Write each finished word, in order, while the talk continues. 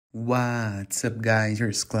What's up guys,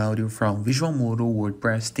 here's Claudio from Visual Model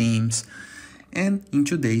WordPress Themes, and in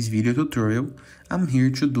today's video tutorial I'm here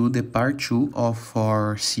to do the part 2 of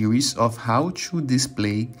our series of how to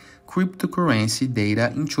display cryptocurrency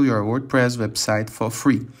data into your WordPress website for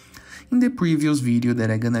free. In the previous video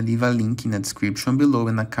that I'm gonna leave a link in the description below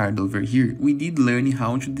and a card over here, we did learn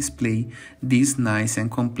how to display this nice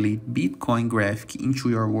and complete Bitcoin graphic into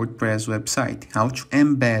your WordPress website, how to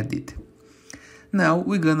embed it. Now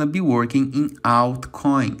we're gonna be working in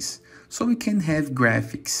altcoins, so we can have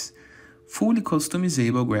graphics, fully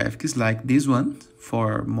customizable graphics like this one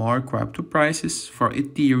for more crypto prices, for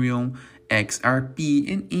Ethereum,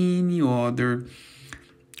 XRP, and any other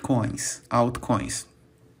coins, altcoins.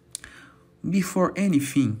 Before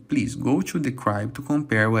anything, please go to the Crypto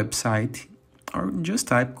Compare website or just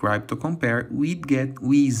type Crypto Compare widget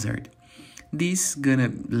wizard. This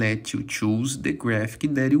gonna let you choose the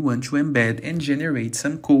graphic that you want to embed and generate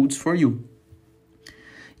some codes for you.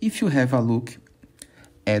 If you have a look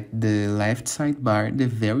at the left sidebar, the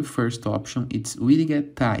very first option it's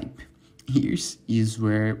widget type. Here is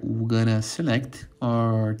where we're gonna select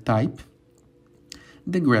or type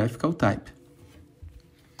the graphical type.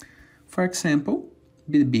 For example,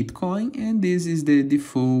 the Bitcoin, and this is the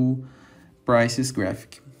default prices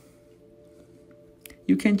graphic.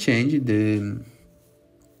 You can change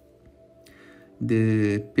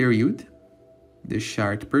the period, the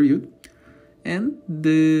chart period, and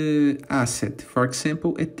the asset, for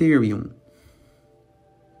example, Ethereum.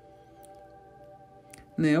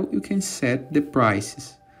 Now you can set the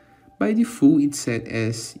prices. By default, it's set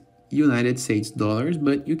as United States dollars,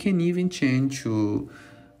 but you can even change to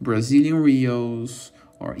Brazilian reals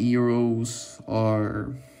or euros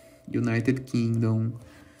or United Kingdom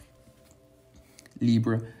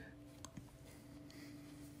Libra.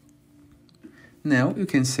 Now you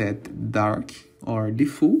can set dark or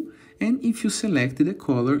default, and if you select the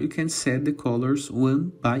color, you can set the colors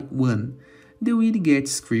one by one. The widget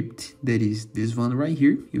script, that is this one right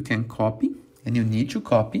here, you can copy, and you need to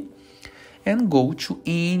copy and go to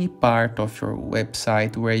any part of your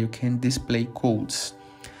website where you can display codes.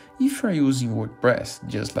 If you're using WordPress,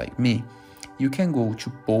 just like me, you can go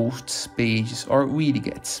to posts, pages, or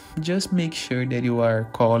widgets. Just make sure that you are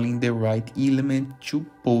calling the right element to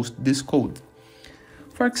post this code.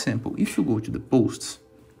 For example, if you go to the posts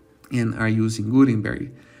and are using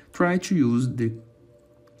Gutenberg, try to use the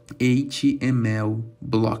HTML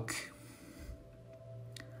block.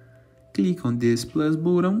 Click on this plus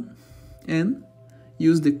button and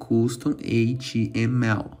use the custom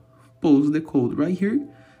HTML. Post the code right here,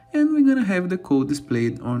 and we're gonna have the code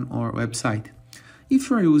displayed on our website. If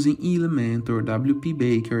you are using Element or WP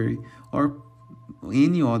Bakery or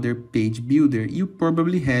any other page builder, you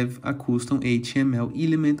probably have a custom HTML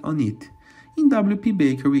element on it. In WP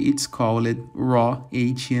Bakery, it's called raw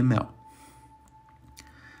HTML.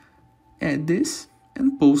 Add this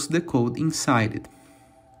and post the code inside it.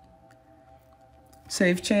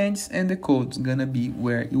 Save changes, and the code's gonna be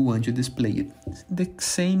where you want to display it. The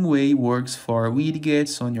same way works for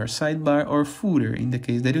widgets on your sidebar or footer in the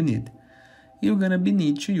case that you need. You're gonna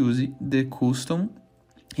need to use the custom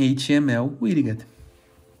HTML widget.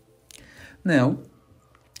 Now,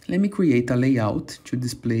 let me create a layout to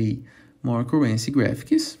display more currency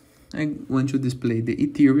graphics. I want to display the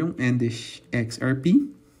Ethereum and the XRP.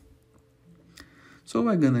 So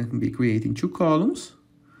I'm gonna be creating two columns,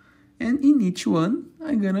 and in each one,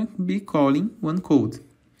 I'm gonna be calling one code.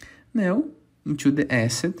 Now, into the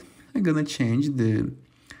asset, I'm gonna change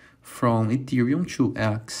from Ethereum to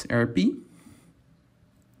XRP.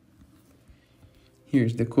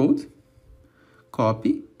 Here's the code.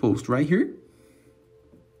 Copy, post right here.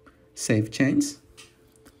 Save change,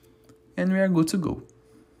 and we are good to go.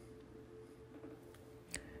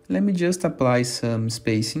 Let me just apply some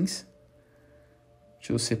spacings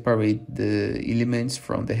to separate the elements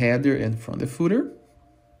from the header and from the footer.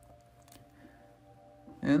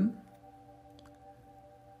 And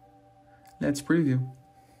let's preview.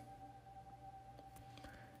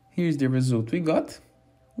 Here's the result we got.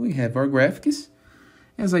 We have our graphics.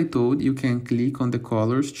 As I told, you can click on the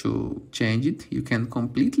colors to change it. You can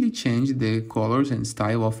completely change the colors and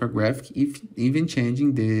style of your graphic, even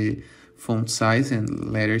changing the font size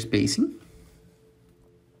and letter spacing,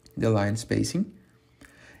 the line spacing.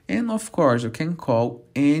 And of course, you can call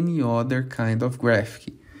any other kind of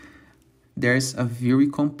graphic. There's a very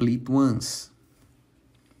complete ones.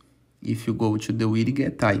 If you go to the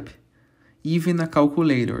widget type, even a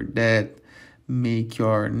calculator that make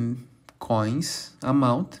your coins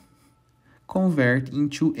amount convert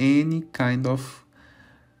into any kind of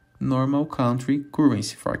normal country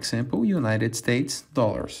currency, for example, United States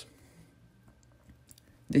dollars.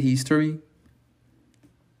 The history,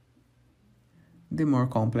 the more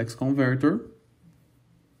complex converter,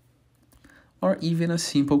 or even a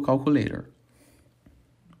simple calculator.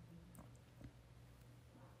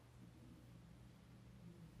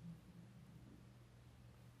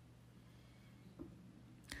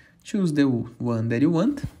 Choose the one that you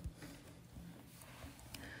want,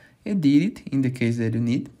 edit it in the case that you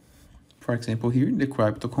need, for example here, the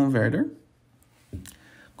crypto converter,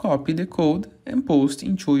 copy the code and post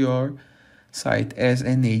into your site as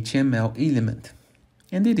an HTML element.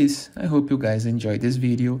 And it is. I hope you guys enjoyed this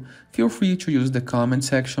video. Feel free to use the comment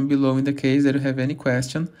section below in the case that you have any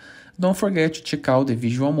question. Don't forget to check out the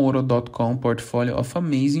visualmodo.com portfolio of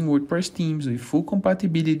amazing WordPress themes with full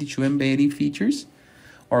compatibility to embedding features,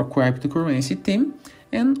 our cryptocurrency theme,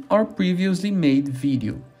 and our previously made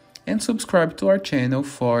video. And subscribe to our channel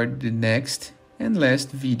for the next and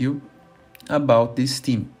last video about this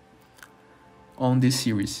theme on this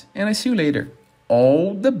series. And I see you later.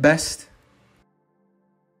 All the best!